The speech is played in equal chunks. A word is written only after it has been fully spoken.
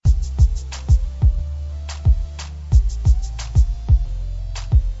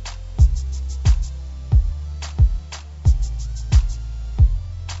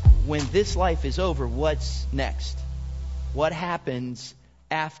this life is over, what's next? What happens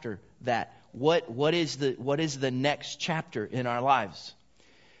after that? What is the next chapter in our lives?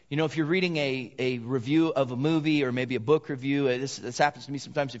 You know, if you're reading a review of a movie or maybe a book review, this happens to me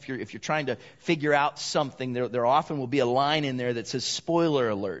sometimes. If you're trying to figure out something, there often will be a line in there that says spoiler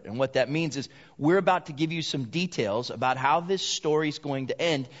alert. And what that means is we're about to give you some details about how this story is going to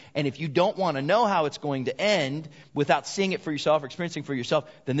end. And if you don't want to know how it's going to end without seeing it for yourself or experiencing it for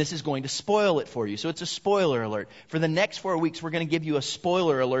yourself, then this is going to spoil it for you. So it's a spoiler alert. For the next 4 weeks, we're going to give you a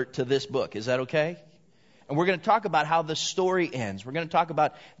spoiler alert to this book. Is that okay? And we're going to talk about how the story ends. We're going to talk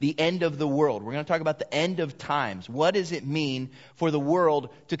about the end of the world. We're going to talk about the end of times. What does it mean for the world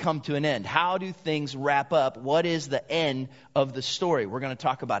to come to an end? How do things wrap up? What is the end of the story? We're going to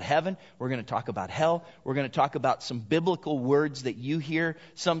talk about heaven. We're going to talk about hell. We're going to talk about some biblical words that you hear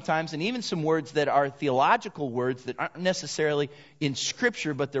sometimes, and even some words that are theological words that aren't necessarily in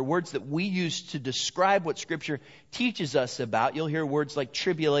Scripture, but they're words that we use to describe what Scripture teaches us about. You'll hear words like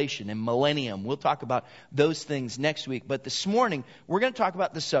tribulation and millennium. We'll talk about those things next week. But this morning, we're going to talk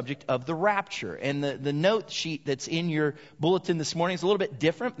about the subject of the rapture. And the note sheet that's in your bulletin this morning is a little bit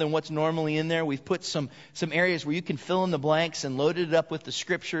different than what's normally in there. We've put some areas where you can fill in the blanks and loaded it up with the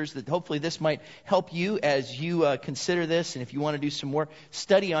Scriptures that hopefully this might help you as you consider this and if you want to do some more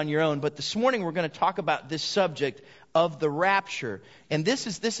study on your own. But this morning, we're going to talk about this subject of the rapture. And this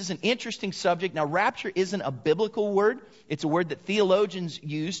is an interesting subject. Now, rapture isn't a biblical word. It's a word that theologians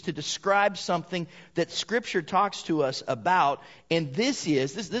use to describe something that Scripture talks to us about. And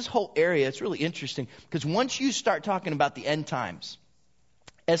this whole area, it's really interesting because once you start talking about the end times,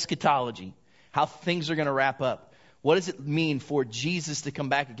 eschatology, how things are going to wrap up, what does it mean for Jesus to come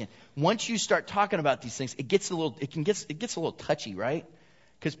back again? Once you start talking about these things, it gets a little touchy, right?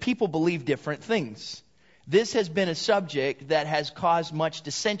 Because people believe different things. This has been a subject that has caused much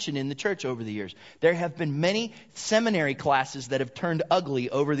dissension in the church over the years. There have been many seminary classes that have turned ugly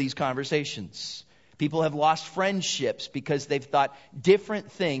over these conversations. People have lost friendships because they've thought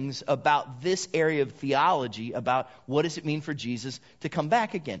different things about this area of theology, about what does it mean for Jesus to come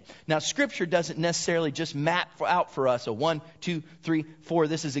back again. Now, Scripture doesn't necessarily just map out for us a 1, 2, 3, 4.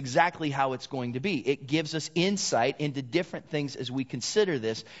 This is exactly how it's going to be. It gives us insight into different things as we consider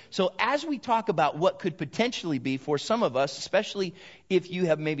this. So as we talk about what could potentially be for some of us, especially if you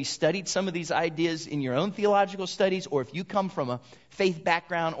have maybe studied some of these ideas in your own theological studies, or if you come from a faith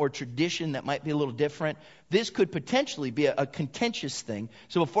background or tradition that might be a little different, this could potentially be a contentious thing.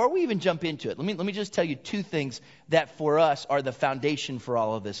 So before we even jump into it, let me just tell you two things that for us are the foundation for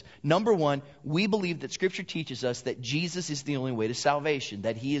all of this. Number one, we believe that Scripture teaches us that Jesus is the only way to salvation,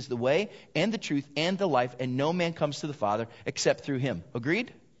 that He is the way and the truth and the life, and no man comes to the Father except through Him.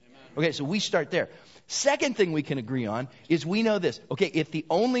 Agreed? Amen. Okay, so we start there. Second thing we can agree on is we know this. Okay, if the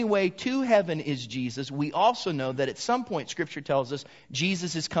only way to heaven is Jesus, we also know that at some point Scripture tells us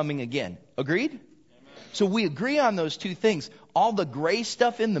Jesus is coming again. Agreed? Amen. So we agree on those two things. All the gray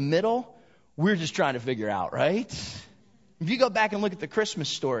stuff in the middle, we're just trying to figure out, right? If you go back and look at the Christmas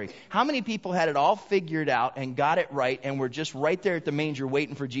story, how many people had it all figured out and got it right and were just right there at the manger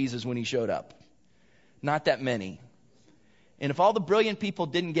waiting for Jesus when He showed up? Not that many. And if all the brilliant people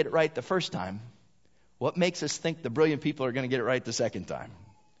didn't get it right the first time, what makes us think the brilliant people are going to get it right the second time?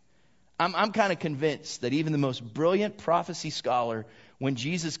 I'm kind of convinced that even the most brilliant prophecy scholar, when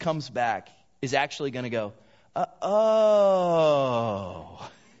Jesus comes back, is actually going to go, oh,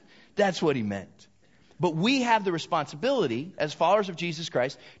 that's what He meant. But we have the responsibility, as followers of Jesus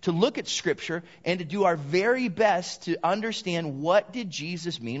Christ, to look at Scripture and to do our very best to understand what did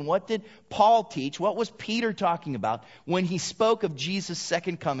Jesus mean, what did Paul teach, what was Peter talking about when he spoke of Jesus'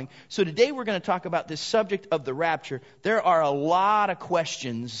 second coming. So today we're going to talk about this subject of the rapture. There are a lot of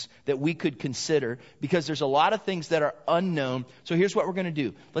questions that we could consider because there's a lot of things that are unknown. So here's what we're going to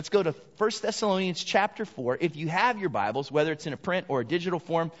do. Let's go to 1 Thessalonians chapter 4. If you have your Bibles, whether it's in a print or a digital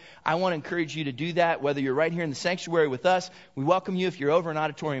form, I want to encourage you to do that. Whether you're right here in the sanctuary with us, we welcome you. If you're over in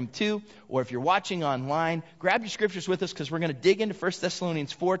Auditorium 2, or if you're watching online, grab your Scriptures with us because we're going to dig into 1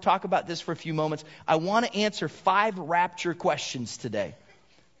 Thessalonians 4, talk about this for a few moments. I want to answer 5 rapture questions today.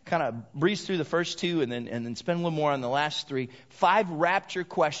 Kind of breeze through the first 2 and then spend a little more on the last 3. 5 rapture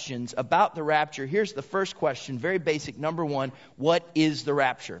questions about the rapture. Here's the first question, very basic. Number 1, what is the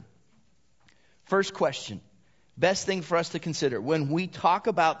rapture? First question. Best thing for us to consider. When we talk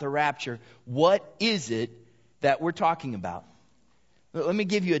about the rapture, what is it that we're talking about? Let me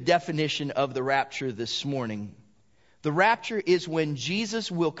give you a definition of the rapture this morning. The rapture is when Jesus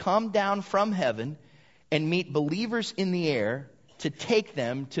will come down from heaven and meet believers in the air to take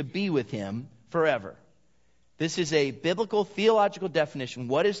them to be with Him forever. This is a biblical, theological definition.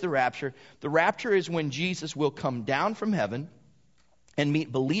 What is the rapture? The rapture is when Jesus will come down from heaven and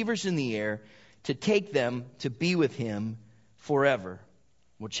meet believers in the air to take them to be with him forever.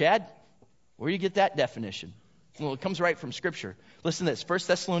 Well, Chad, where do you get that definition? Well, it comes right from Scripture. Listen to this. 1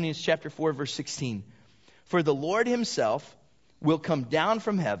 Thessalonians chapter 4, verse 16. For the Lord himself will come down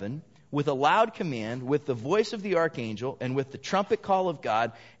from heaven with a loud command, with the voice of the archangel, and with the trumpet call of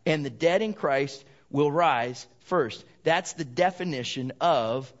God, and the dead in Christ will rise first. That's the definition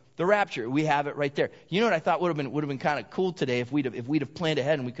of the rapture. We have it right there. You know what I thought would have been kind of cool today if we'd have planned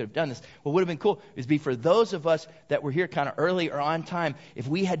ahead and we could have done this. What would have been cool is be for those of us that were here kind of early or on time, if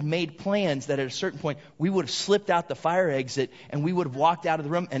we had made plans that at a certain point we would have slipped out the fire exit and we would have walked out of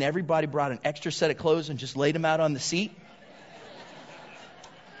the room and everybody brought an extra set of clothes and just laid them out on the seat.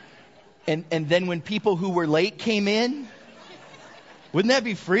 And then when people who were late came in, wouldn't that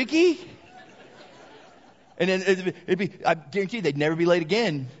be freaky? And then it'd be, I guarantee you they'd never be late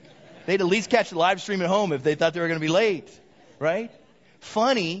again. They'd at least catch the live stream at home if they thought they were going to be late. Right?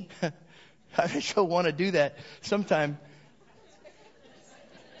 Funny. I still want to do that sometime.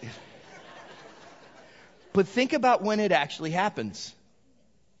 But think about when it actually happens.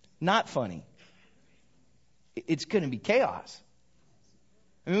 Not funny. It's going to be chaos.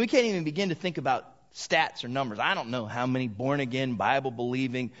 I mean, we can't even begin to think about stats or numbers. I don't know how many born-again,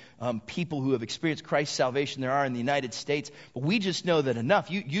 Bible-believing people who have experienced Christ's salvation there are in the United States, but we just know that enough.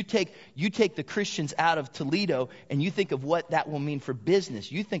 You take the Christians out of Toledo, and you think of what that will mean for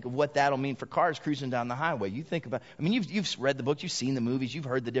business. You think of what that will mean for cars cruising down the highway. You think about, I mean, you've read the books, you've seen the movies, you've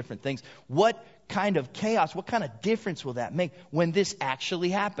heard the different things. What kind of chaos, what kind of difference will that make when this actually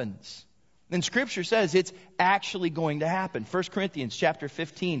happens? And Scripture says it's actually going to happen. 1 Corinthians chapter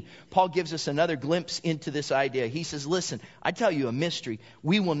 15, Paul gives us another glimpse into this idea. He says, listen, I tell you a mystery.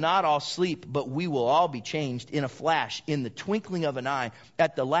 We will not all sleep, but we will all be changed in a flash, in the twinkling of an eye,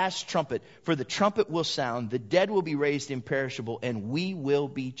 at the last trumpet. For the trumpet will sound, the dead will be raised imperishable, and we will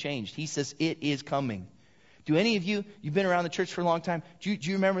be changed. He says it is coming. Do any of you've been around the church for a long time, do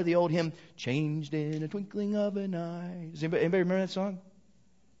you remember the old hymn, Changed in a Twinkling of an Eye? Does anybody remember that song?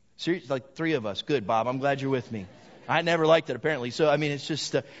 Seriously, like three of us. Good, Bob. I'm glad you're with me. I never liked it, apparently. So, I mean, it's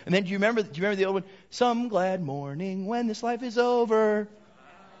just... and then do you remember the old one? Some glad morning when this life is over.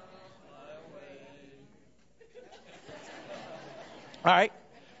 All right.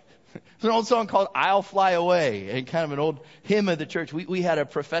 It's an old song called I'll Fly Away, and kind of an old hymn of the church. We had a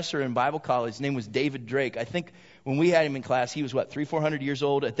professor in Bible college. His name was David Drake. I think when we had him in class, he was, 300-400 years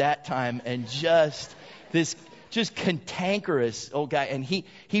old at that time, and just cantankerous old guy. And he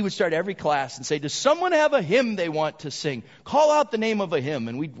would start every class and say, does someone have a hymn they want to sing? Call out the name of a hymn.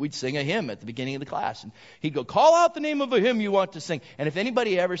 And we'd sing a hymn at the beginning of the class. And he'd go, call out the name of a hymn you want to sing. And if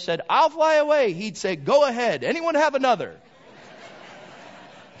anybody ever said, I'll fly away, he'd say, go ahead. Anyone have another?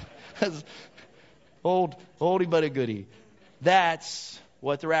 Oldie but a goodie. That's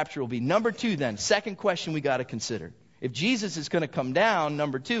what the rapture will be. Number 2 then, second question we got to consider. If Jesus is going to come down,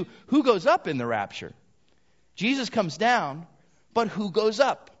 number 2, who goes up in the rapture? Jesus comes down, but who goes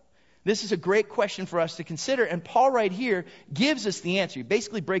up? This is a great question for us to consider, and Paul right here gives us the answer. He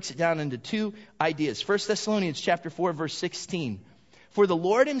basically breaks it down into 2 ideas. 1 Thessalonians chapter 4, verse 16. For the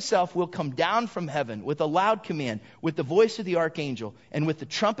Lord himself will come down from heaven with a loud command, with the voice of the archangel, and with the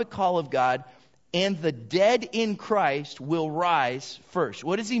trumpet call of God, and the dead in Christ will rise first.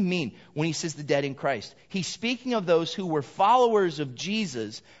 What does he mean when he says the dead in Christ? He's speaking of those who were followers of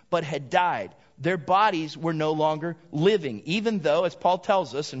Jesus but had died. Their bodies were no longer living, even though, as Paul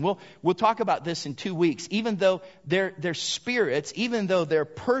tells us, and we'll talk about this in 2 weeks, even though their spirits, even though their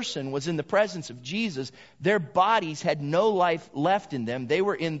person was in the presence of Jesus, their bodies had no life left in them. They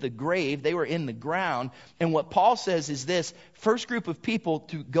were in the grave. They were in the ground. And what Paul says is this: first group of people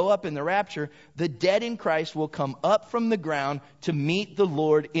to go up in the rapture, the dead in Christ will come up from the ground to meet the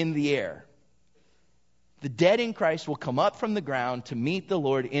Lord in the air. The dead in Christ will come up from the ground to meet the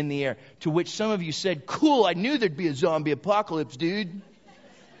Lord in the air. To which some of you said, cool, I knew there'd be a zombie apocalypse, dude.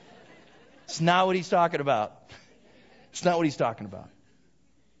 It's not what he's talking about. It's not what he's talking about.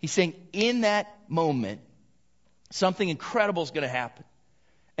 He's saying in that moment, something incredible is going to happen.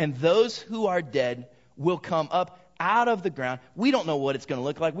 And those who are dead will come up out of the ground. We don't know what it's going to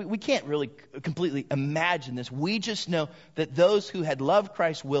look like. We can't really completely imagine this. We just know that those who had loved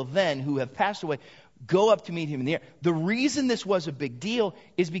Christ will then, who have passed away, go up to meet him in the air. The reason this was a big deal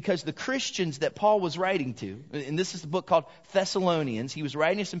is because the Christians that Paul was writing to, and this is the book called Thessalonians, he was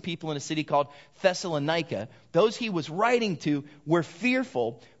writing to some people in a city called Thessalonica. Those he was writing to were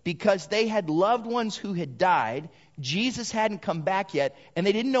fearful because they had loved ones who had died. Jesus hadn't come back yet, and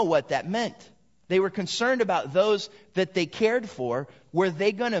they didn't know what that meant. They were concerned about those that they cared for. Were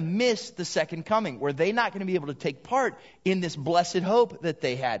they going to miss the second coming? Were they not going to be able to take part in this blessed hope that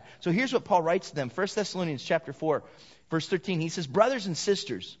they had? So here's what Paul writes to them. 1 Thessalonians chapter 4, verse 13. He says, brothers and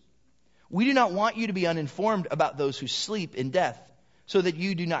sisters, we do not want you to be uninformed about those who sleep in death, so that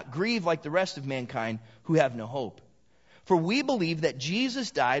you do not grieve like the rest of mankind who have no hope. For we believe that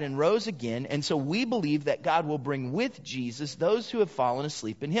Jesus died and rose again, and so we believe that God will bring with Jesus those who have fallen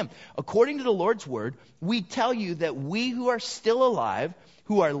asleep in him. According to the Lord's word, we tell you that we who are still alive,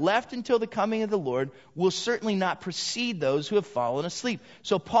 who are left until the coming of the Lord, will certainly not precede those who have fallen asleep.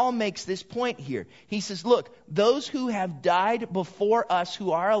 So Paul makes this point here. He says, look, those who have died before us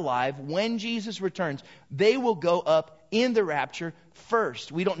who are alive, when Jesus returns, they will go up in the rapture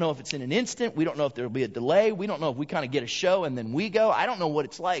first. We don't know if it's in an instant. We don't know if there will be a delay. We don't know if we kind of get a show and then we go. I don't know what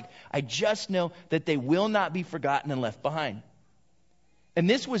it's like. I just know that they will not be forgotten and left behind. And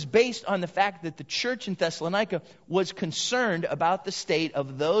this was based on the fact that the church in Thessalonica was concerned about the state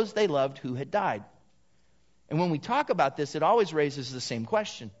of those they loved who had died. And when we talk about this, it always raises the same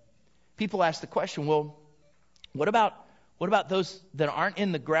question. People ask the question, well, what about those that aren't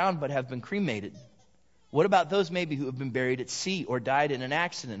in the ground but have been cremated? What about those maybe who have been buried at sea or died in an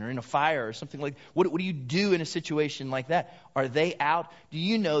accident or in a fire or something like that? What do you do in a situation like that? Are they out? Do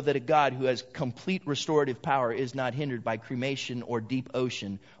you know that a God who has complete restorative power is not hindered by cremation or deep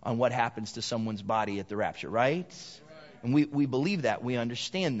ocean on what happens to someone's body at the rapture, right? And we believe that. We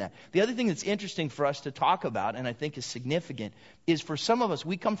understand that. The other thing that's interesting for us to talk about, and I think is significant, is for some of us,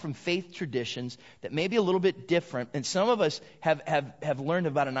 we come from faith traditions that may be a little bit different. And some of us have learned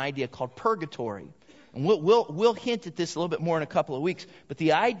about an idea called purgatory. And we'll hint at this a little bit more in a couple of weeks. But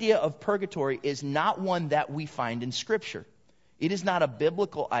the idea of purgatory is not one that we find in Scripture. It is not a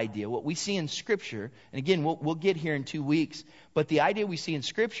biblical idea. What we see in Scripture, and again, we'll get here in 2 weeks, but the idea we see in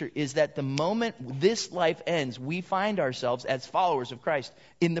Scripture is that the moment this life ends, we find ourselves as followers of Christ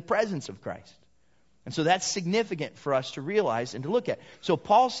in the presence of Christ. And so that's significant for us to realize and to look at. So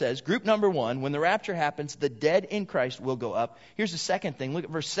Paul says, group number 1, when the rapture happens, the dead in Christ will go up. Here's the second thing. Look at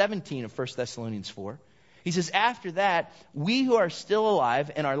verse 17 of 1 Thessalonians 4. He says, after that, we who are still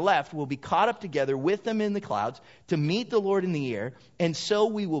alive and are left will be caught up together with them in the clouds to meet the Lord in the air, and so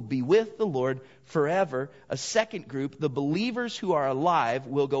we will be with the Lord forever. A second group, the believers who are alive,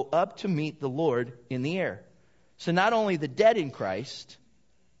 will go up to meet the Lord in the air. So not only the dead in Christ,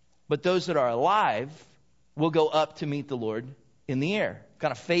 but those that are alive will go up to meet the Lord in the air.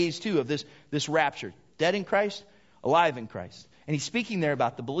 Kind of phase 2 of this rapture. Dead in Christ, alive in Christ. And he's speaking there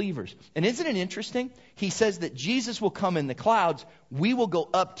about the believers. And isn't it interesting? He says that Jesus will come in the clouds. We will go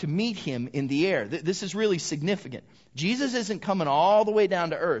up to meet him in the air. This is really significant. Jesus isn't coming all the way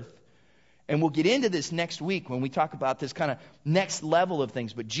down to earth. And we'll get into this next week when we talk about this kind of next level of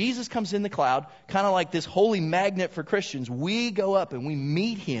things. But Jesus comes in the cloud, kind of like this holy magnet for Christians. We go up and we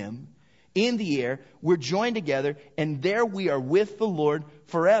meet him in the air. We're joined together, and there we are with the Lord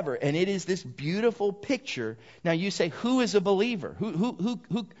forever. And it is this beautiful picture. Now you say, who is a believer?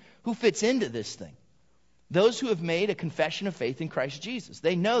 Who fits into this thing? Those who have made a confession of faith in Christ Jesus.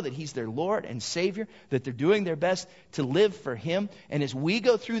 They know that he's their Lord and Savior, that they're doing their best to live for him. And as we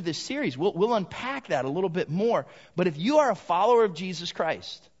go through this series, we'll unpack that a little bit more. But if you are a follower of Jesus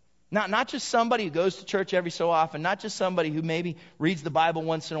Christ, not just somebody who goes to church every so often, not just somebody who maybe reads the Bible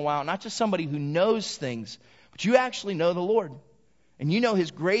once in a while, not just somebody who knows things, but you actually know the Lord. And you know his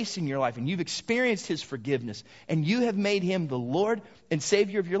grace in your life, and you've experienced his forgiveness, and you have made him the Lord and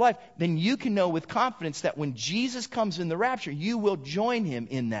Savior of your life, then you can know with confidence that when Jesus comes in the rapture, you will join him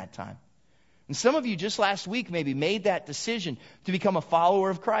in that time. And some of you just last week maybe made that decision to become a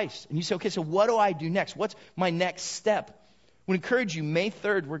follower of Christ. And you say, okay, so what do I do next? What's my next step? I would encourage you, May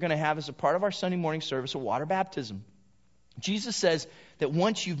 3rd, we're going to have as a part of our Sunday morning service a water baptism. Jesus says that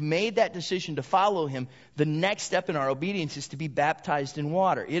once you've made that decision to follow him, the next step in our obedience is to be baptized in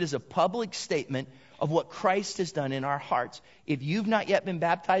water. It is a public statement of what Christ has done in our hearts. If you've not yet been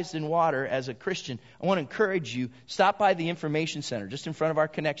baptized in water as a Christian, I want to encourage you, stop by the information center just in front of our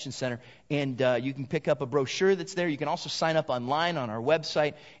connection center, and you can pick up a brochure that's there. You can also sign up online on our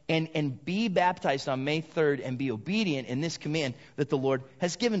website and be baptized on May 3rd and be obedient in this command that the Lord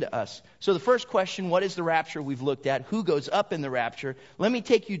has given to us. So the first question, what is the rapture? We've looked at. Who goes up in the rapture? Let me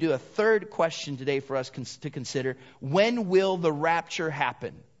take you to a third question today for us to consider. When will the rapture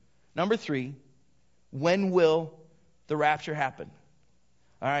happen? Number 3, when will the rapture happen?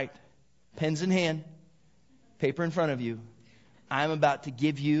 All right, pens in hand, paper in front of you. I'm about to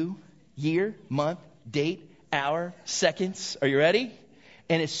give you year, month, date, hour, seconds. Are you ready?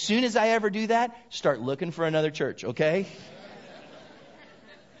 And as soon as I ever do that, start looking for another church, okay?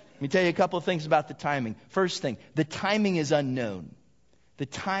 Let me tell you a couple of things about the timing. First thing, the timing is unknown. The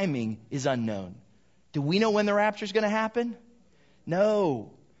timing is unknown. Do we know when the rapture is going to happen?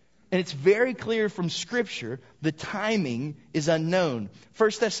 No. And it's very clear from Scripture, the timing is unknown.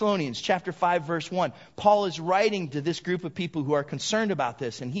 1 Thessalonians chapter 5, verse 1. Paul is writing to this group of people who are concerned about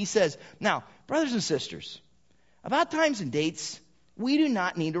this. And he says, now, brothers and sisters, about times and dates, we do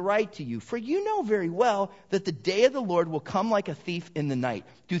not need to write to you. For you know very well that the day of the Lord will come like a thief in the night.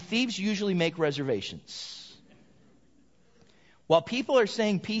 Do thieves usually make reservations? While people are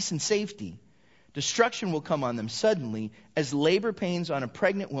saying peace and safety, destruction will come on them suddenly as labor pains on a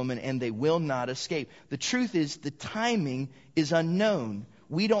pregnant woman, and they will not escape. The truth is, the timing is unknown.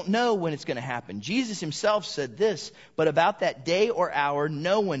 We don't know when it's going to happen. Jesus himself said this, but about that day or hour,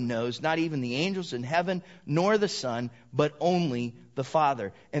 no one knows, not even the angels in heaven, nor the Son, but only the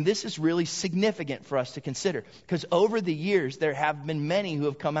Father. And this is really significant for us to consider, because over the years, there have been many who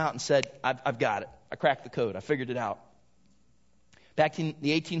have come out and said, I've got it. I cracked the code. I figured it out. Back in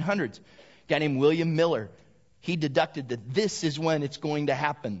the 1800s, a guy named William Miller, he deducted that this is when it's going to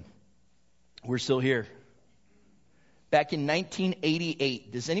happen. We're still here. Back in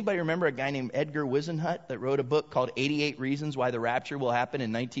 1988, does anybody remember a guy named Edgar Whisenhut that wrote a book called 88 Reasons Why the Rapture Will Happen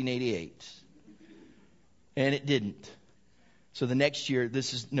in 1988? And it didn't. So the next year,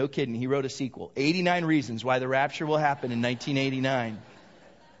 this is no kidding, he wrote a sequel, 89 Reasons Why the Rapture Will Happen in 1989.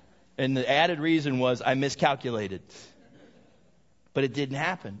 And the added reason was, I miscalculated. But it didn't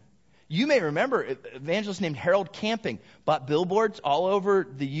happen. You may remember, an evangelist named Harold Camping bought billboards all over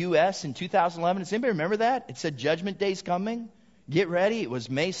the U.S. in 2011. Does anybody remember that? It said, Judgment Day's coming. Get ready. It was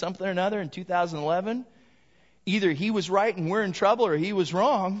May something or another in 2011. Either he was right and we're in trouble, or he was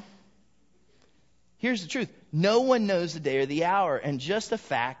wrong. Here's the truth. No one knows the day or the hour. And just the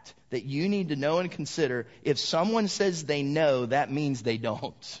fact that you need to know and consider, if someone says they know, that means they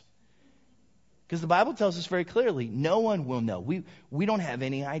don't. Because the Bible tells us very clearly, no one will know. We don't have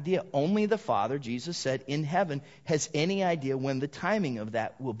any idea. Only the Father, Jesus said, in heaven, has any idea when the timing of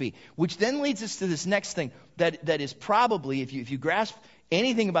that will be. Which then leads us to this next thing that is probably, if you grasp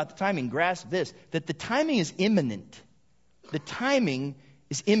anything about the timing, grasp this, that the timing is imminent. The timing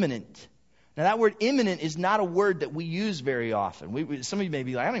is imminent. Now, that word imminent is not a word that we use very often. Some of you may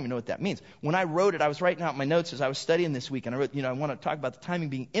be like, I don't even know what that means. When I wrote it, I was writing out my notes as I was studying this week, and I wrote, I want to talk about the timing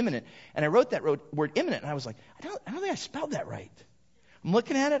being imminent. And I wrote that word imminent, and I was like, I don't think I spelled that right. I'm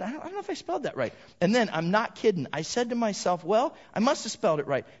looking at it, I don't know if I spelled that right. And then, I'm not kidding, I said to myself, well, I must have spelled it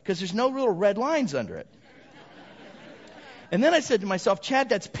right, because there's no little red lines under it. And then I said to myself, Chad,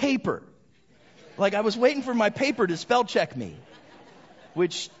 that's paper. Like I was waiting for my paper to spell check me,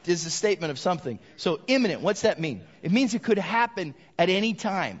 which is a statement of something. So imminent, what's that mean? It means it could happen at any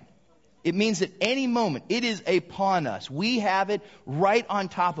time. It means at any moment. It is upon us. We have it right on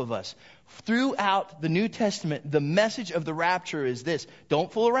top of us. Throughout the New Testament, the message of the rapture is this.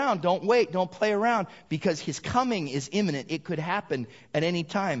 Don't fool around. Don't wait. Don't play around, because his coming is imminent. It could happen at any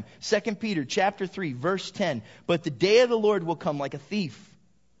time. 2 Peter chapter 3, verse 10. But the day of the Lord will come like a thief.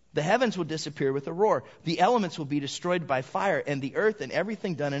 The heavens will disappear with a roar. The elements will be destroyed by fire, and the earth and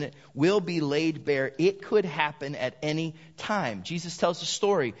everything done in it will be laid bare. It could happen at any time. Jesus tells a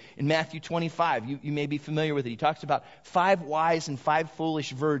story in Matthew 25. You may be familiar with it. He talks about 5 wise and 5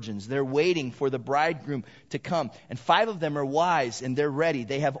 foolish virgins. They're waiting for the bridegroom to come. And 5 of them are wise and they're ready.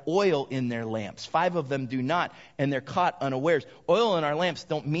 They have oil in their lamps. 5 of them do not, and they're caught unawares. Oil in our lamps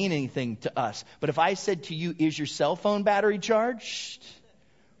don't mean anything to us. But if I said to you, is your cell phone battery charged?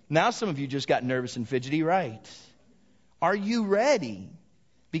 Now some of you just got nervous and fidgety, right? Are you ready?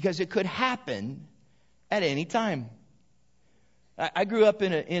 Because it could happen at any time. I grew up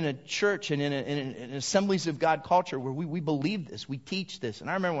in a church and in an Assemblies of God culture where we believe this, we teach this. And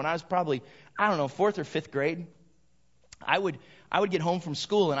I remember when I was probably, 4th or 5th grade, I would get home from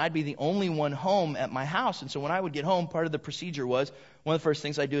school and I'd be the only one home at my house. And so when I would get home, part of the procedure was, one of the first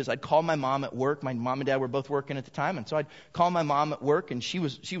things I'd do is I'd call my mom at work. My mom and dad were both working at the time. And so I'd call my mom at work, and she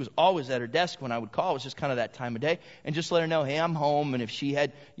was always at her desk when I would call. It was just kind of that time of day. And just let her know, hey, I'm home. And if she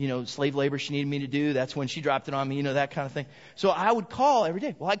had, slave labor she needed me to do, that's when she dropped it on me, that kind of thing. So I would call every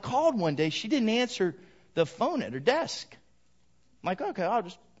day. Well, I called one day. She didn't answer the phone at her desk. I'm like, okay,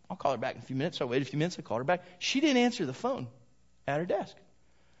 I'll call her back in a few minutes. So I waited a few minutes. I called her back. She didn't answer the phone at her desk.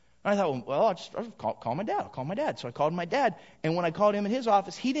 And I thought, well, I'll just call my dad. I'll call my dad. So I called my dad. And when I called him in his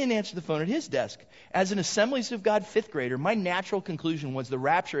office, he didn't answer the phone at his desk. As an Assemblies of God 5th grader, my natural conclusion was the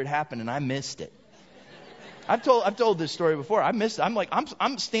rapture had happened and I missed it. I've told this story before. I missed it.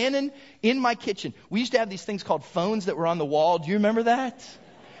 I'm standing in my kitchen. We used to have these things called phones that were on the wall. Do you remember that?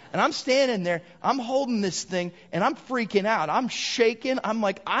 And I'm standing there, I'm holding this thing, and I'm freaking out. I'm shaking. I'm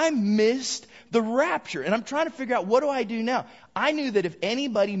like, I missed the rapture. And I'm trying to figure out, what do I do now? I knew that if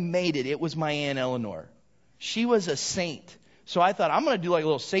anybody made it, it was my Aunt Eleanor. She was a saint. So I thought, I'm going to do like a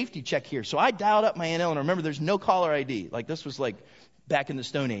little safety check here. So I dialed up my Aunt Eleanor. Remember, there's no caller ID. Like, this was like back in the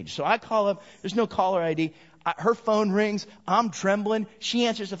Stone Age. So I call up. There's no caller ID. Her phone rings. I'm trembling. She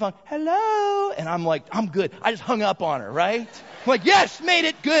answers the phone. Hello. And I'm like, I'm good. I just hung up on her, right? I'm like, yes, made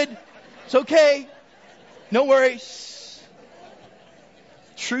it. Good. It's okay. No worries.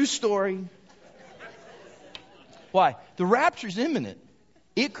 True story. Why? The rapture's imminent.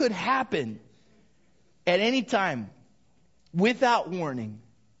 It could happen at any time without warning.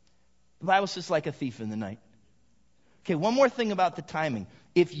 The Bible says like a thief in the night. Okay, one more thing about the timing.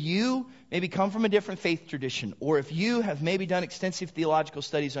 If you maybe come from a different faith tradition, or if you have maybe done extensive theological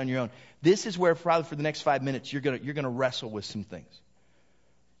studies on your own, this is where probably for the next 5 minutes you're gonna wrestle with some things.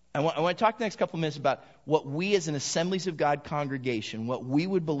 I want to talk the next couple of minutes about what we as an Assemblies of God congregation, what we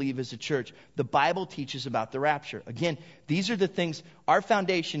would believe as a church, the Bible teaches about the rapture. Again, these are the things, our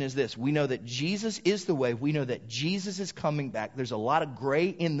foundation is this. We know that Jesus is the way. We know that Jesus is coming back. There's a lot of gray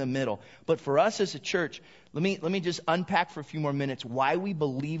in the middle. But for us as a church, let me just unpack for a few more minutes why we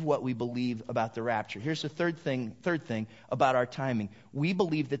believe what we believe about the rapture. Here's the third thing about our timing. We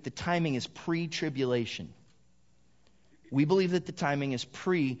believe that the timing is pre-tribulation. We believe that the timing is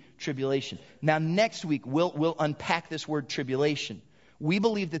pre-tribulation. Now, next week, we'll unpack this word tribulation. We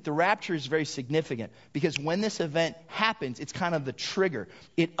believe that the rapture is very significant because when this event happens, it's kind of the trigger.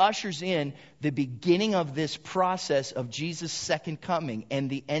 It ushers in the beginning of this process of Jesus' second coming and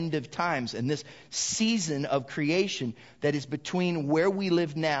the end of times and this season of creation that is between where we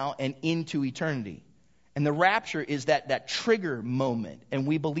live now and into eternity. And the rapture is that trigger moment. And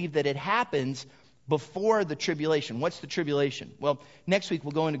we believe that it happens before the tribulation. What's the tribulation? Well, next week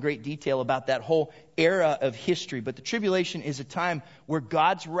we'll go into great detail about that whole era of history. But the tribulation is a time where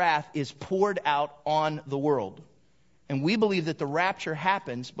God's wrath is poured out on the world. And we believe that the rapture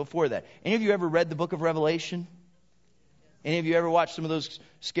happens before that. Any of you ever read the book of Revelation? Any of you ever watched some of those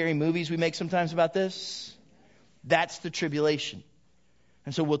scary movies we make sometimes about this? That's the tribulation.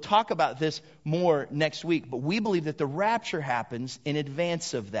 And so we'll talk about this more next week. But we believe that the rapture happens in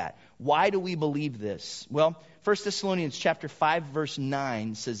advance of that. Why do we believe this? Well, 1 Thessalonians chapter 5, verse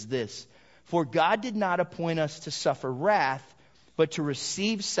 9 says this. For God did not appoint us to suffer wrath, but to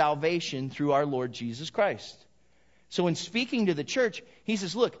receive salvation through our Lord Jesus Christ. So in speaking to the church, he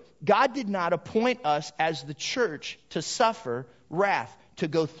says, look, God did not appoint us as the church to suffer wrath, to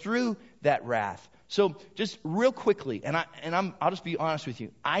go through that wrath. So just real quickly, I'll just be honest with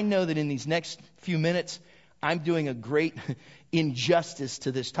you. I know that in these next few minutes, I'm doing a great injustice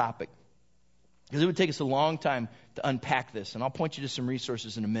to this topic. Because it would take us a long time to unpack this. And I'll point you to some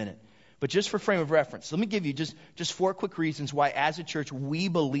resources in a minute. But just for frame of reference, let me give you just 4 quick reasons why as a church we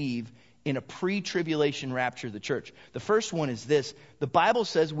believe in a pre-tribulation rapture of the church. The first one is this. The Bible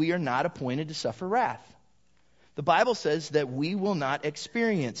says we are not appointed to suffer wrath. The Bible says that we will not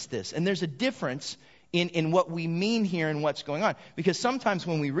experience this. And there's a difference in what we mean here and what's going on. Because sometimes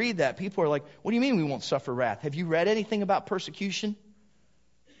when we read that, people are like, what do you mean we won't suffer wrath? Have you read anything about persecution?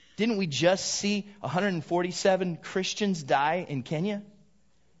 Didn't we just see 147 Christians die in Kenya?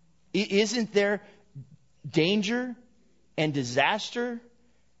 Isn't there danger and disaster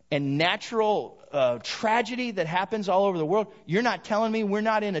and natural tragedy that happens all over the world? You're not telling me we're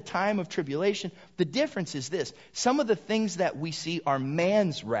not in a time of tribulation. The difference is this. Some of the things that we see are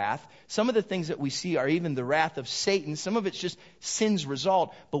man's wrath. Some of the things that we see are even the wrath of Satan. Some of it's just sin's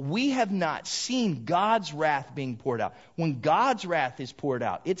result. But we have not seen God's wrath being poured out. When God's wrath is poured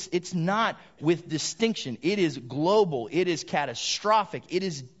out, it's not with distinction. It is global. It is catastrophic. It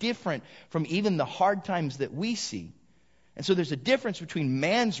is different from even the hard times that we see. And so there's a difference between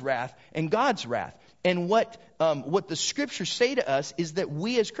man's wrath and God's wrath. And what the scriptures say to us is that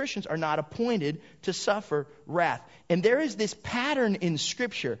we as Christians are not appointed to suffer wrath. And there is this pattern in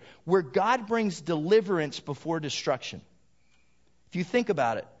Scripture where God brings deliverance before destruction. If you think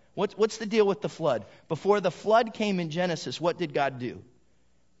about it, what's the deal with the flood? Before the flood came in Genesis, what did God do?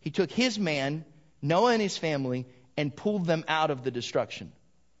 He took his man, Noah and his family, and pulled them out of the destruction.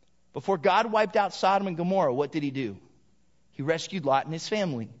 Before God wiped out Sodom and Gomorrah, what did he do? He rescued Lot and his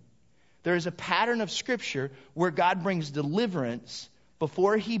family. There is a pattern of Scripture where God brings deliverance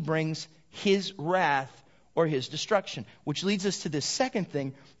before he brings his wrath or his destruction. Which leads us to this second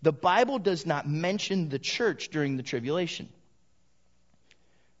thing. The Bible does not mention the church during the tribulation.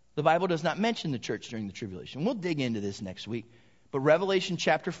 The Bible does not mention the church during the tribulation. We'll dig into this next week. But Revelation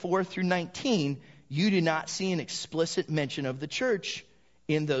chapter 4 through 19, you do not see an explicit mention of the church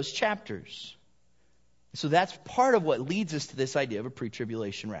in those chapters. So that's part of what leads us to this idea of a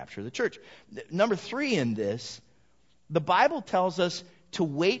pre-tribulation rapture of the church. Number 3 in this, the Bible tells us to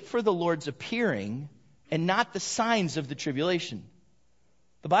wait for the Lord's appearing and not the signs of the tribulation.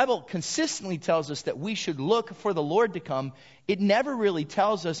 The Bible consistently tells us that we should look for the Lord to come. It never really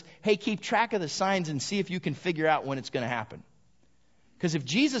tells us, hey, keep track of the signs and see if you can figure out when it's going to happen. Because if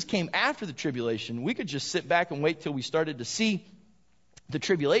Jesus came after the tribulation, we could just sit back and wait till we started to see the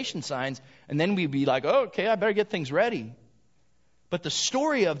tribulation signs, and then we'd be like, oh, okay, I better get things ready. But the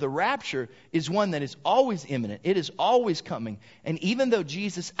story of the rapture is one that is always imminent. It is always coming. And even though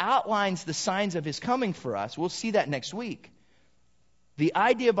Jesus outlines the signs of his coming for us, we'll see that next week. The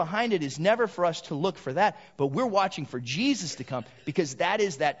idea behind it is never for us to look for that, but we're watching for Jesus to come because that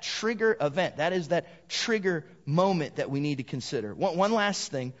is that trigger event. That is that trigger moment that we need to consider. One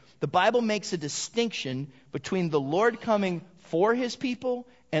last thing. The Bible makes a distinction between the Lord coming for his people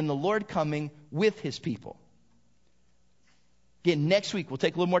and the Lord coming with his people. Again, next week we'll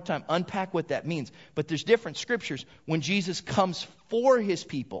take a little more time, unpack what that means. But there's different scriptures when Jesus comes for his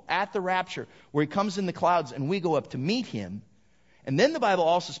people at the rapture, where he comes in the clouds and we go up to meet him. And then the Bible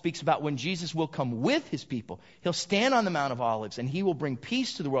also speaks about when Jesus will come with his people. He'll stand on the Mount of Olives and he will bring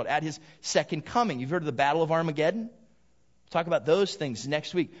peace to the world at his second coming. You've heard of the Battle of Armageddon? We'll talk about those things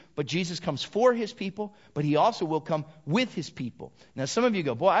next week. But Jesus comes for his people, but he also will come with his people. Now some of you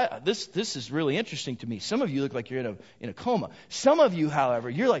go, boy, this is really interesting to me. Some of you look like you're in a coma. Some of you, however,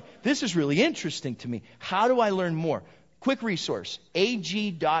 you're like, this is really interesting to me. How do I learn more? Quick resource,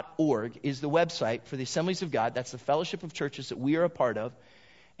 ag.org is the website for the Assemblies of God. That's the fellowship of churches that we are a part of.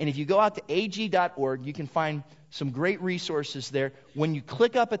 And if you go out to ag.org, you can find some great resources there. When you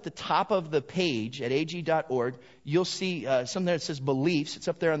click up at the top of the page at ag.org, you'll see something that says beliefs. It's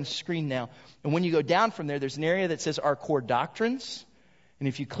up there on the screen now. And when you go down from there, there's an area that says our core doctrines. And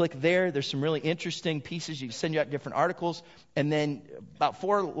if you click there, there's some really interesting pieces. You can send you out different articles. And then about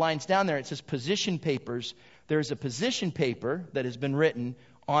 4 lines down there, it says position papers. There's a position paper that has been written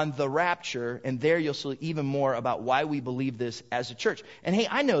on the rapture, and there you'll see even more about why we believe this as a church. And hey,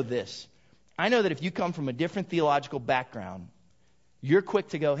 I know this. I know that if you come from a different theological background, you're quick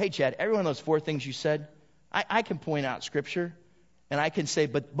to go, hey, Chad, every one of those 4 things you said, I can point out Scripture, and I can say,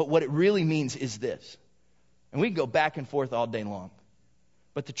 but what it really means is this. And we can go back and forth all day long.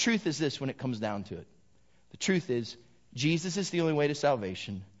 But the truth is this when it comes down to it. The truth is, Jesus is the only way to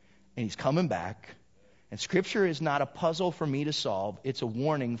salvation, and he's coming back. And Scripture is not a puzzle for me to solve. It's a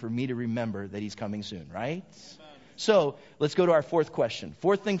warning for me to remember that he's coming soon, right? Amen. So let's go to our 4th question.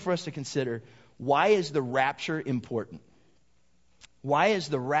 4th thing for us to consider, why is the rapture important? Why is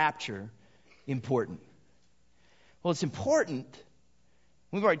the rapture important? Well, it's important.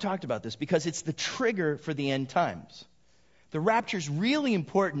 We've already talked about this because it's the trigger for the end times. The rapture is really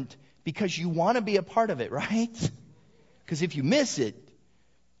important because you want to be a part of it, right? Because if you miss it,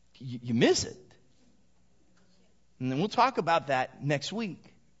 you miss it. And then we'll talk about that next week.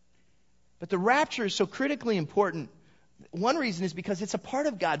 But the rapture is so critically important. One reason is because it's a part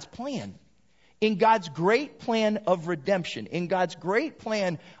of God's plan. In God's great plan of redemption, in God's great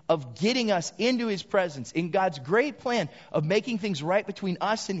plan of getting us into his presence, in God's great plan of making things right between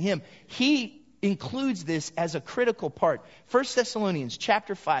us and him, he includes this as a critical part. 1 Thessalonians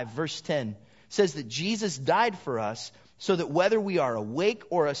chapter 5, verse 10 says that Jesus died for us so that whether we are awake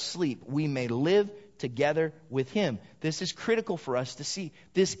or asleep, we may live together with him. This is critical for us to see.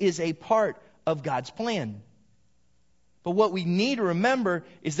 This is a part of God's plan. But what we need to remember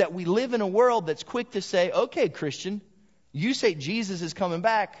is that we live in a world that's quick to say, okay, Christian, you say Jesus is coming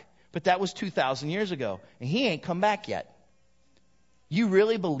back, but that was 2,000 years ago, and he ain't come back yet. You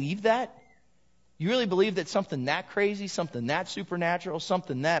really believe that? You really believe that something that crazy, something that supernatural,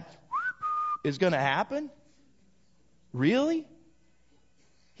 something that is going to happen? Really?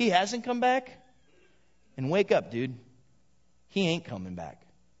 He hasn't come back? And wake up, dude. He ain't coming back.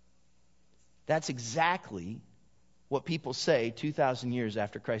 That's exactly what people say 2,000 years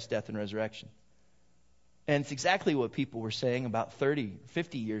after Christ's death and resurrection. And it's exactly what people were saying about 30,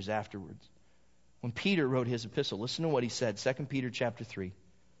 50 years afterwards. When Peter wrote his epistle, listen to what he said, 2 Peter chapter 3.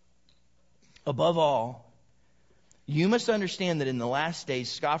 Above all, you must understand that in the last days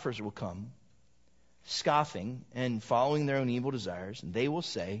scoffers will come, scoffing and following their own evil desires, and they will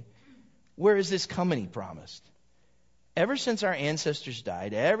say, where is this coming he promised? Ever since our ancestors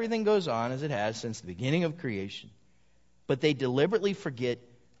died, everything goes on as it has since the beginning of creation. But they deliberately forget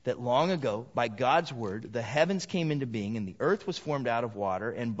that long ago, by God's word, the heavens came into being, and the earth was formed out of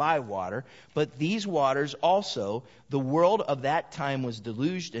water and by water. But these waters also, the world of that time was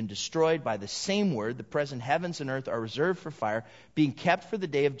deluged and destroyed by the same word. The present heavens and earth are reserved for fire, being kept for the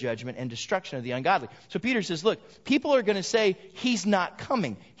day of judgment and destruction of the ungodly. So Peter says, look, people are going to say, he's not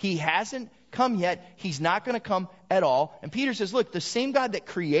coming. He hasn't come yet. He's not going to come at all. And Peter says, look, the same God that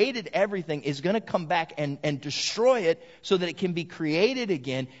created everything is going to come back and destroy it so that it can be created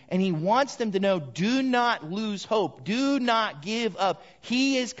again. And he wants them to know, do not lose hope. Do not give up.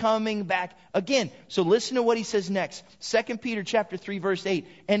 He is coming back again. So listen to what he says next. 2 Peter chapter 3, verse 8.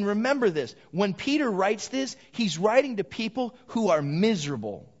 And remember this, when Peter writes this, he's writing to people who are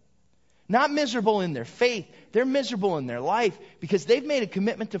miserable. Not miserable in their faith. They're miserable in their life because they've made a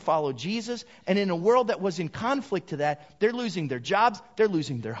commitment to follow Jesus. And in a world that was in conflict to that, they're losing their jobs. They're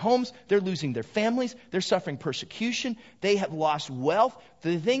losing their homes. They're losing their families. They're suffering persecution. They have lost wealth.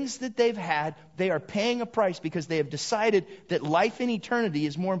 The things that they've had, they are paying a price because they have decided that life in eternity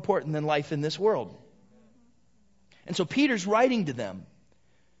is more important than life in this world. And so Peter's writing to them,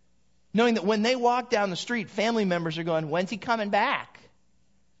 knowing that when they walk down the street, family members are going, when's he coming back?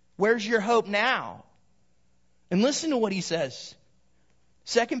 Where's your hope now? And listen to what he says.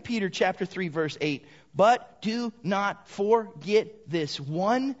 2 Peter chapter 3, verse 8. But do not forget this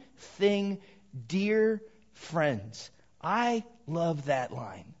one thing, dear friends. I love that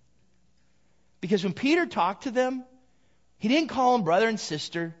line. Because when Peter talked to them, he didn't call them brother and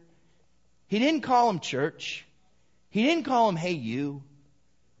sister. He didn't call them church. He didn't call them, hey, you.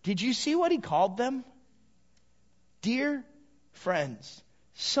 Did you see what he called them? Dear friends.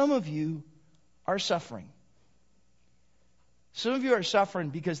 Some of you are suffering. Some of you are suffering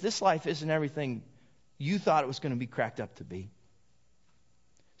because this life isn't everything you thought it was going to be cracked up to be.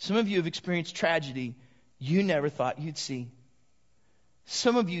 Some of you have experienced tragedy you never thought you'd see.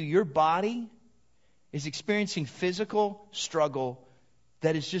 Some of you, your body is experiencing physical struggle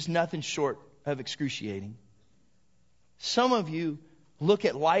that is just nothing short of excruciating. Some of you look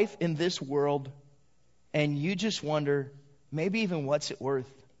at life in this world and you just wonder, maybe even what's it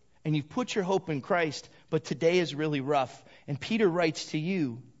worth? And you've put your hope in Christ, but today is really rough. And Peter writes to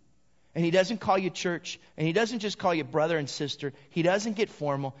you, and he doesn't call you church, and he doesn't just call you brother and sister. He doesn't get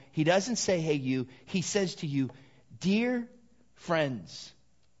formal. He doesn't say, hey, you. He says to you, dear friends,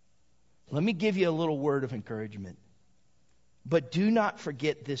 let me give you a little word of encouragement. But do not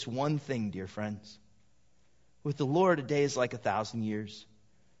forget this one thing, dear friends. With the Lord, a day is like 1,000 years,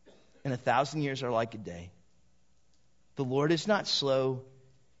 and 1,000 years are like a day. The Lord is not slow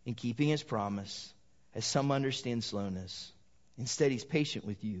in keeping his promise, as some understand slowness. Instead, he's patient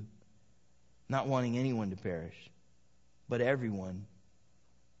with you, not wanting anyone to perish, but everyone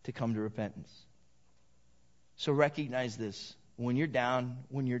to come to repentance. So recognize this. When you're down,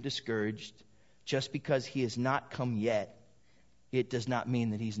 when you're discouraged, just because he has not come yet, it does not mean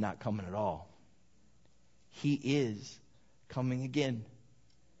that he's not coming at all. He is coming again.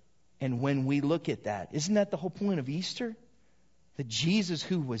 And when we look at that, isn't that the whole point of Easter? That Jesus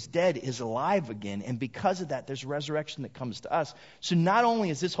who was dead is alive again. And because of that, there's resurrection that comes to us. So not only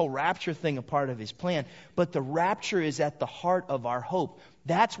is this whole rapture thing a part of his plan, but the rapture is at the heart of our hope.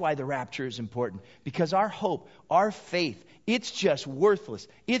 That's why the rapture is important. Because our hope, our faith, it's just worthless.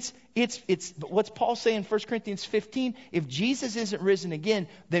 It's what's Paul saying in 1 Corinthians 15? If Jesus isn't risen again,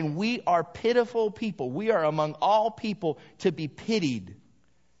 then we are pitiful people. We are among all people to be pitied.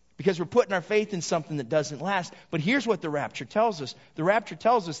 Because we're putting our faith in something that doesn't last. But here's what the rapture tells us. The rapture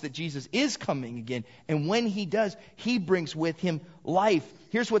tells us that Jesus is coming again. And when he does, he brings with him life.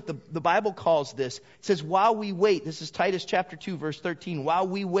 Here's what the Bible calls this. It says, while we wait, this is Titus chapter 2, verse 13. While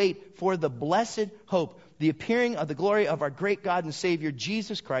we wait for the blessed hope, the appearing of the glory of our great God and Savior,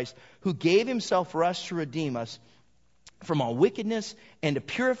 Jesus Christ, who gave himself for us to redeem us from all wickedness and to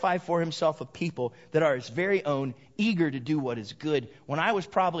purify for himself a people that are his very own, eager to do what is good. When I was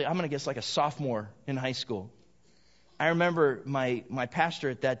probably, I'm going to guess like a sophomore in high school, I remember my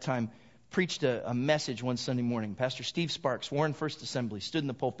pastor at that time preached a message one Sunday morning. Pastor Steve Sparks, Warren First Assembly, stood in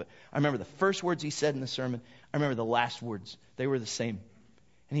the pulpit. I remember the first words he said in the sermon. I remember the last words. They were the same.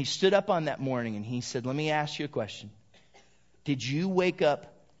 And he stood up on that morning and he said, let me ask you a question. Did you wake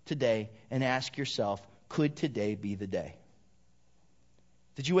up today and ask yourself, could today be the day?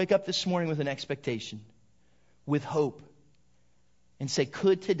 Did you wake up this morning with an expectation, with hope, and say,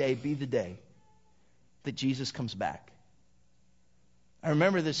 could today be the day that Jesus comes back? I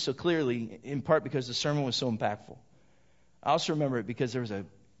remember this so clearly, in part because the sermon was so impactful. I also remember it because there was a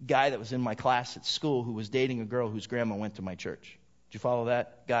guy that was in my class at school who was dating a girl whose grandma went to my church. Did you follow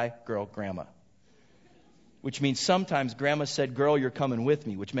that? Guy, girl, grandma. which means sometimes Grandma said, girl, you're coming with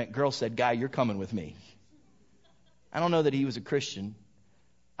me, which meant girl said, guy, you're coming with me. I don't know that he was a Christian.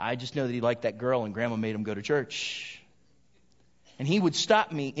 I just know that he liked that girl, and Grandma made him go to church. And he would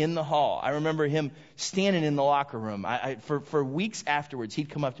stop me in the hall. I remember him standing in the locker room. For weeks afterwards, he'd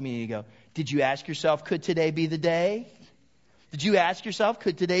come up to me and he'd go, did you ask yourself, could today be the day? Did you ask yourself,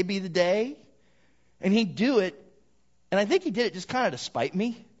 could today be the day? And he'd do it. And I think he did it just kind of to spite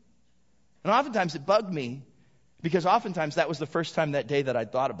me. And oftentimes it bugged me, because oftentimes that was the first time that day that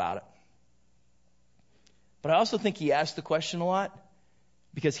I'd thought about it. But I also think he asked the question a lot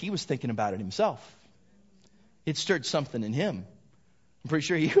because he was thinking about it himself. It stirred something in him. I'm pretty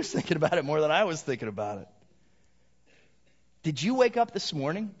sure he was thinking about it more than I was thinking about it. Did you wake up this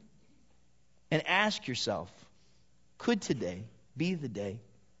morning and ask yourself, could today be the day?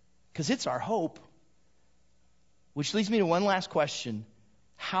 Because it's our hope. Which leads me to one last question.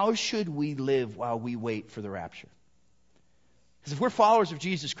 How should we live while we wait for the rapture? Because if we're followers of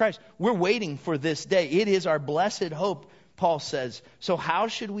Jesus Christ, we're waiting for this day. It is our blessed hope, Paul says. So how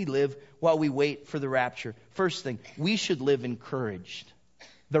should we live while we wait for the rapture? First thing, we should live encouraged.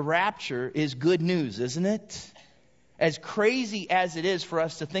 The rapture is good news, isn't it? As crazy as it is for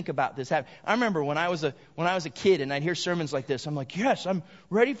us to think about this happening. I remember when I was a kid and I'd hear sermons like this, I'm like, yes, I'm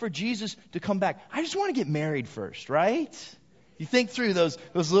ready for Jesus to come back. I just want to get married first, right? You think through those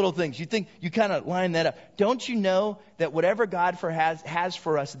little things. You think you kind of line that up. Don't you know that whatever God has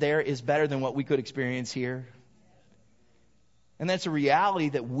for us there is better than what we could experience here? And that's a reality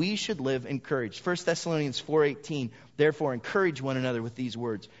that we should live encouraged. 1 Thessalonians 4:18, therefore encourage one another with these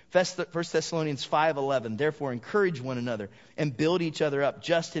words. 1 Thessalonians 5:11, therefore encourage one another and build each other up,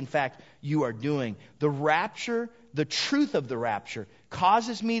 just in fact you are doing. The rapture, the truth of the rapture,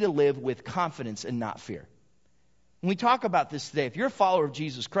 causes me to live with confidence and not fear. When we talk about this today, if you're a follower of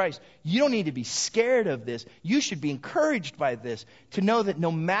Jesus Christ, you don't need to be scared of this. You should be encouraged by this, to know that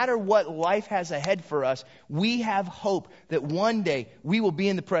no matter what life has ahead for us, we have hope that one day we will be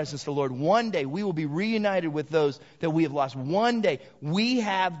in the presence of the Lord. One day we will be reunited with those that we have lost. One day we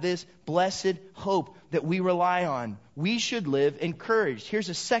have this blessed hope that we rely on. We should live encouraged. Here's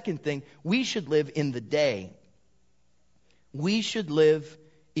a second thing. We should live in the day. We should live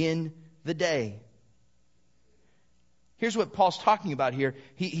in the day. Here's what Paul's talking about here.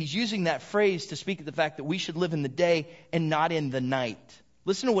 He's using that phrase to speak of the fact that we should live in the day and not in the night.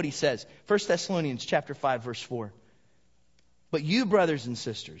 Listen to what he says. 1 Thessalonians chapter 5, verse 4. But you, brothers and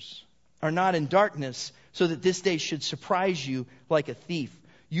sisters, are not in darkness, so that this day should surprise you like a thief.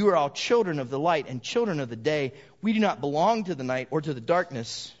 You are all children of the light and children of the day. We do not belong to the night or to the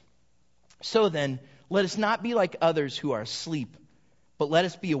darkness. So then, let us not be like others who are asleep, but let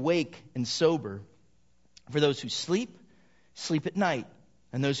us be awake and sober. For those who sleep at night,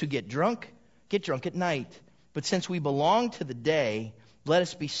 and those who get drunk at night. But since we belong to the day, let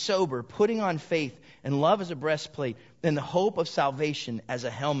us be sober, putting on faith and love as a breastplate, and the hope of salvation as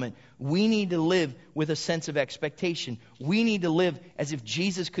a helmet. We need to live with a sense of expectation. We need to live as if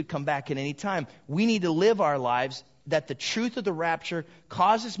Jesus could come back at any time. We need to live our lives that the truth of the rapture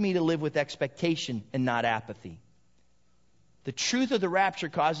causes me to live with expectation and not apathy. The truth of the rapture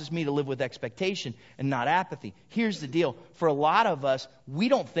causes me to live with expectation and not apathy. Here's the deal. For a lot of us, we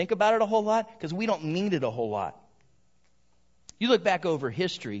don't think about it a whole lot because we don't need it a whole lot. You look back over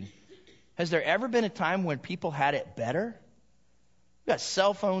history, has there ever been a time when people had it better? We've got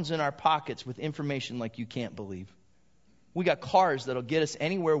cell phones in our pockets with information like you can't believe. We got cars that'll get us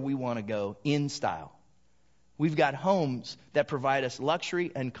anywhere we want to go in style. We've got homes that provide us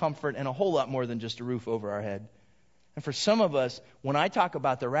luxury and comfort and a whole lot more than just a roof over our head. And for some of us, when I talk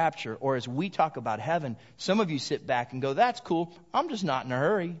about the rapture, or as we talk about heaven, some of you sit back and go, that's cool. I'm just not in a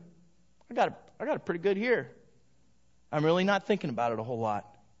hurry. I got it pretty good here. I'm really not thinking about it a whole lot.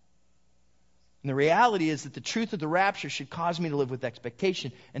 And the reality is that the truth of the rapture should cause me to live with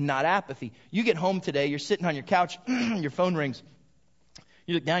expectation and not apathy. You get home today, you're sitting on your couch, your phone rings.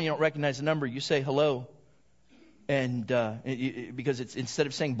 You look down, you don't recognize the number. You say hello. And because it's instead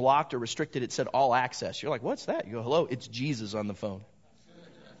of saying blocked or restricted, it said all access. You're like, what's that? You go, hello, it's Jesus on the phone.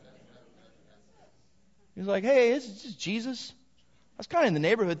 He's like, hey, is this Jesus? I was kind of in the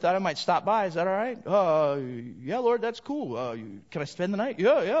neighborhood, thought I might stop by. Is that all right? Yeah, Lord, that's cool. Can I spend the night?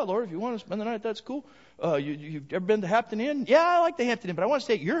 Yeah, Lord, if you want to spend the night, that's cool. You've ever been to Hampton Inn? Yeah, I like the Hampton Inn, but I want to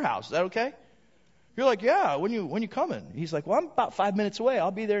stay at your house. Is that okay? You're like, yeah, when you coming? He's like, well, I'm about 5 minutes away.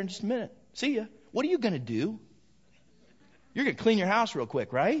 I'll be there in just a minute. See ya. What are you going to do? You're going to clean your house real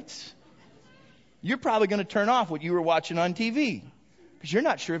quick, right? You're probably going to turn off what you were watching on TV because you're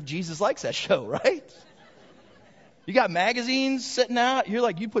not sure if Jesus likes that show, right? You got magazines sitting out. You're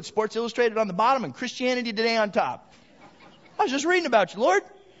like, you put Sports Illustrated on the bottom and Christianity Today on top. I was just reading about you, Lord.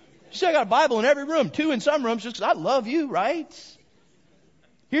 You say I got a Bible in every room, 2 in some rooms, just because I love you, right?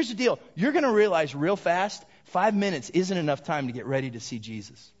 Here's the deal. You're going to realize real fast, 5 minutes isn't enough time to get ready to see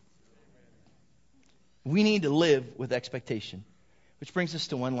Jesus. We need to live with expectation. Which brings us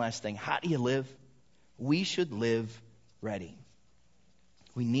to one last thing. How do you live? We should live ready.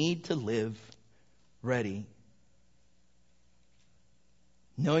 We need to live ready,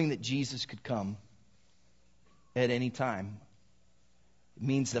 knowing that Jesus could come at any time. It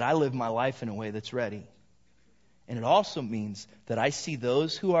means that I live my life in a way that's ready. And it also means that I see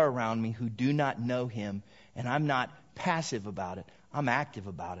those who are around me who do not know Him, and I'm not passive about it. I'm active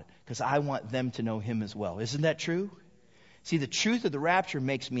about it because I want them to know Him as well. Isn't that true? See, the truth of the rapture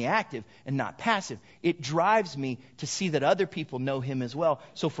makes me active and not passive. It drives me to see that other people know Him as well.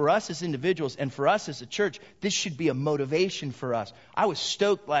 So for us as individuals and for us as a church, this should be a motivation for us. I was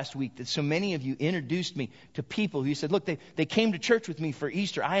stoked last week that so many of you introduced me to people who said, look, they came to church with me for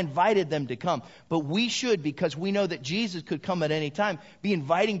Easter. I invited them to come. But we should, because we know that Jesus could come at any time, be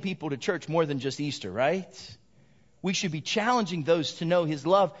inviting people to church more than just Easter, right? We should be challenging those to know His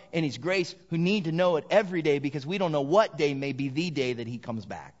love and His grace who need to know it every day, because we don't know what day may be the day that He comes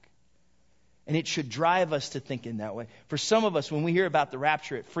back. And it should drive us to think in that way. For some of us, when we hear about the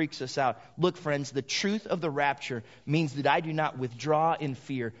rapture, it freaks us out. Look, friends, the truth of the rapture means that I do not withdraw in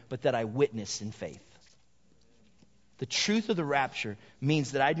fear, but that I witness in faith. The truth of the rapture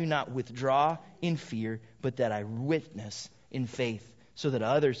means that I do not withdraw in fear, but that I witness in faith, so that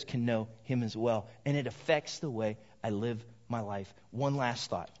others can know Him as well. And it affects the way I live my life. One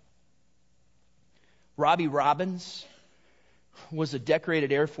last thought. Robbie Robbins was a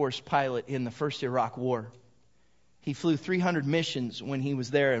decorated Air Force pilot in the first Iraq War. He flew 300 missions when he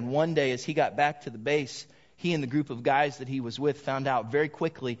was there, and one day as he got back to the base, he and the group of guys that he was with found out very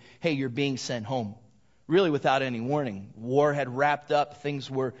quickly, hey, you're being sent home. Really without any warning. War had wrapped up,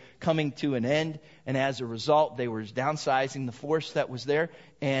 things were coming to an end, and as a result, they were downsizing the force that was there,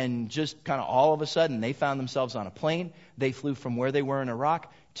 and just kind of all of a sudden, they found themselves on a plane. They flew from where they were in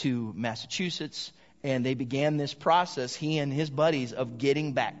Iraq to Massachusetts, and they began this process, he and his buddies, of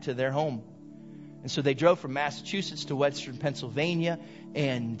getting back to their home. And so they drove from Massachusetts to western Pennsylvania,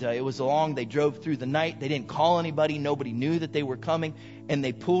 and they drove through the night. They didn't call anybody. Nobody knew that they were coming. And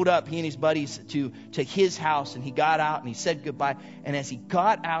they pulled up, he and his buddies, to his house, and he got out and he said goodbye. And as he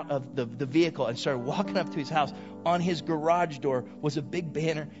got out of the vehicle and started walking up to his house, on his garage door was a big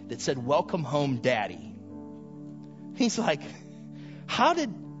banner that said, "Welcome home, Daddy." He's like, how did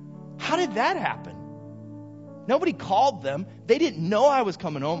that happen? Nobody called them. They didn't know I was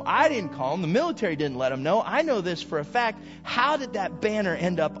coming home. I didn't call them. The military didn't let them know. I know this for a fact. How did that banner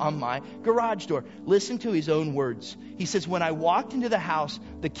end up on my garage door? Listen to his own words. He says, when I walked into the house,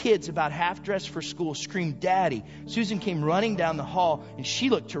 the kids, about half dressed for school, screamed, "Daddy." Susan came running down the hall, and she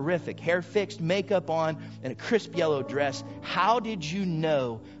looked terrific. Hair fixed, makeup on, and a crisp yellow dress. "How did you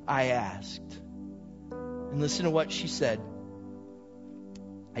know?" I asked. And listen to what she said.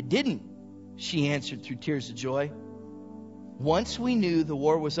 "I didn't," she answered through tears of joy. "Once we knew the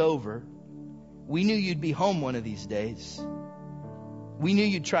war was over, we knew you'd be home one of these days. We knew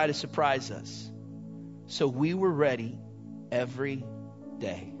you'd try to surprise us. So we were ready every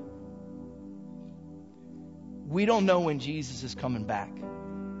day." We don't know when Jesus is coming back.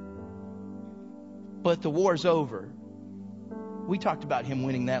 But the war's over. We talked about Him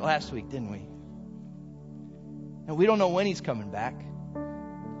winning that last week, didn't we? And we don't know when He's coming back.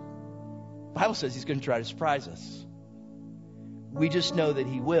 The Bible says He's going to try to surprise us. We just know that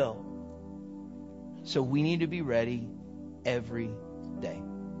He will. So we need to be ready every day.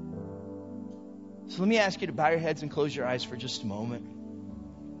 So let me ask you to bow your heads and close your eyes for just a moment.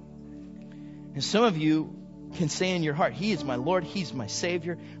 And some of you can say in your heart, He is my Lord, He's my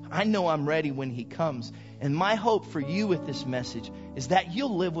Savior. I know I'm ready when He comes. And my hope for you with this message is that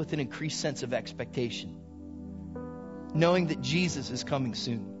you'll live with an increased sense of expectation, knowing that Jesus is coming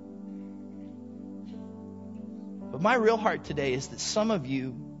soon. But my real heart today is that some of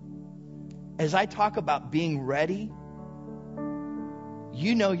you, as I talk about being ready,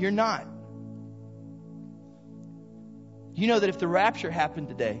 you know you're not. You know that if the rapture happened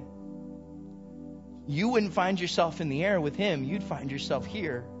today, you wouldn't find yourself in the air with Him. You'd find yourself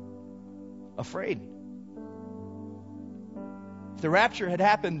here, afraid. If the rapture had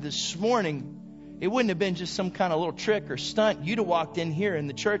happened this morning, it wouldn't have been just some kind of little trick or stunt. You'd have walked in here and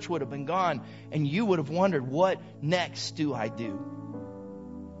the church would have been gone, and you would have wondered, what next do I do?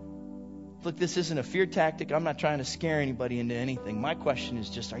 Look, this isn't a fear tactic. I'm not trying to scare anybody into anything. My question is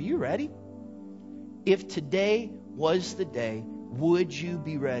just, are you ready? If today was the day. Would you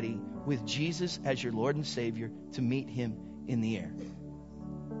be ready with Jesus as your Lord and Savior to meet him in the air?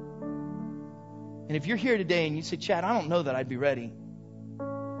 And if you're here today and you say, Chad, I don't know that I'd be ready,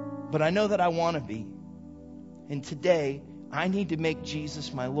 but I know that I want to be. And today, I need to make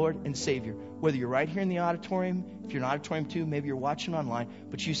Jesus my Lord and Savior. Whether you're right here in the auditorium, if you're in an auditorium too, maybe you're watching online,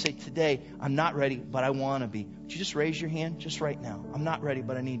 but you say, today, I'm not ready, but I want to be. Would you just raise your hand just right now? I'm not ready,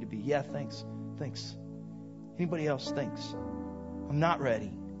 but I need to be. Yeah, thanks. Thanks. Anybody else? Thanks. I'm not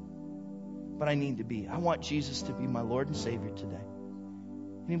ready, but I need to be. I want Jesus to be my Lord and Savior today.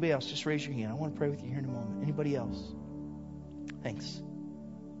 Anybody else? Just raise your hand. I want to pray with you here in a moment. Anybody else? Thanks.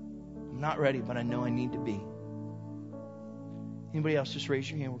 I'm not ready, but I know I need to be. Anybody else? Just raise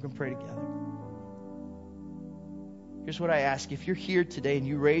your hand. We're going to pray together. Here's what I ask. If you're here today and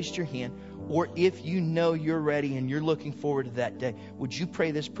you raised your hand, or if you know you're ready and you're looking forward to that day, would you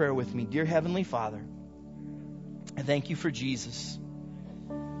pray this prayer with me? Dear Heavenly Father, I thank you for Jesus,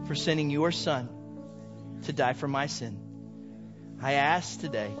 for sending your Son to die for my sin. I ask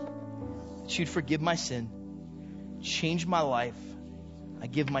today that you'd forgive my sin, change my life. I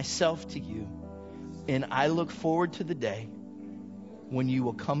give myself to you, and I look forward to the day when you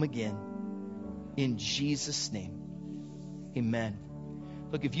will come again. In Jesus' name, amen.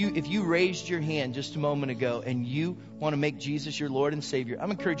 Look, if you raised your hand just a moment ago and you want to make Jesus your Lord and Savior, I'm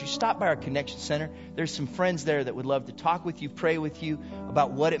encouraging you, stop by our Connection Center. There's some friends there that would love to talk with you, pray with you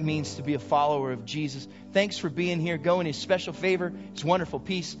about what it means to be a follower of Jesus. Thanks for being here. Go in his special favor, his wonderful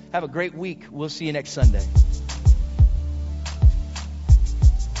peace. Have a great week. We'll see you next Sunday.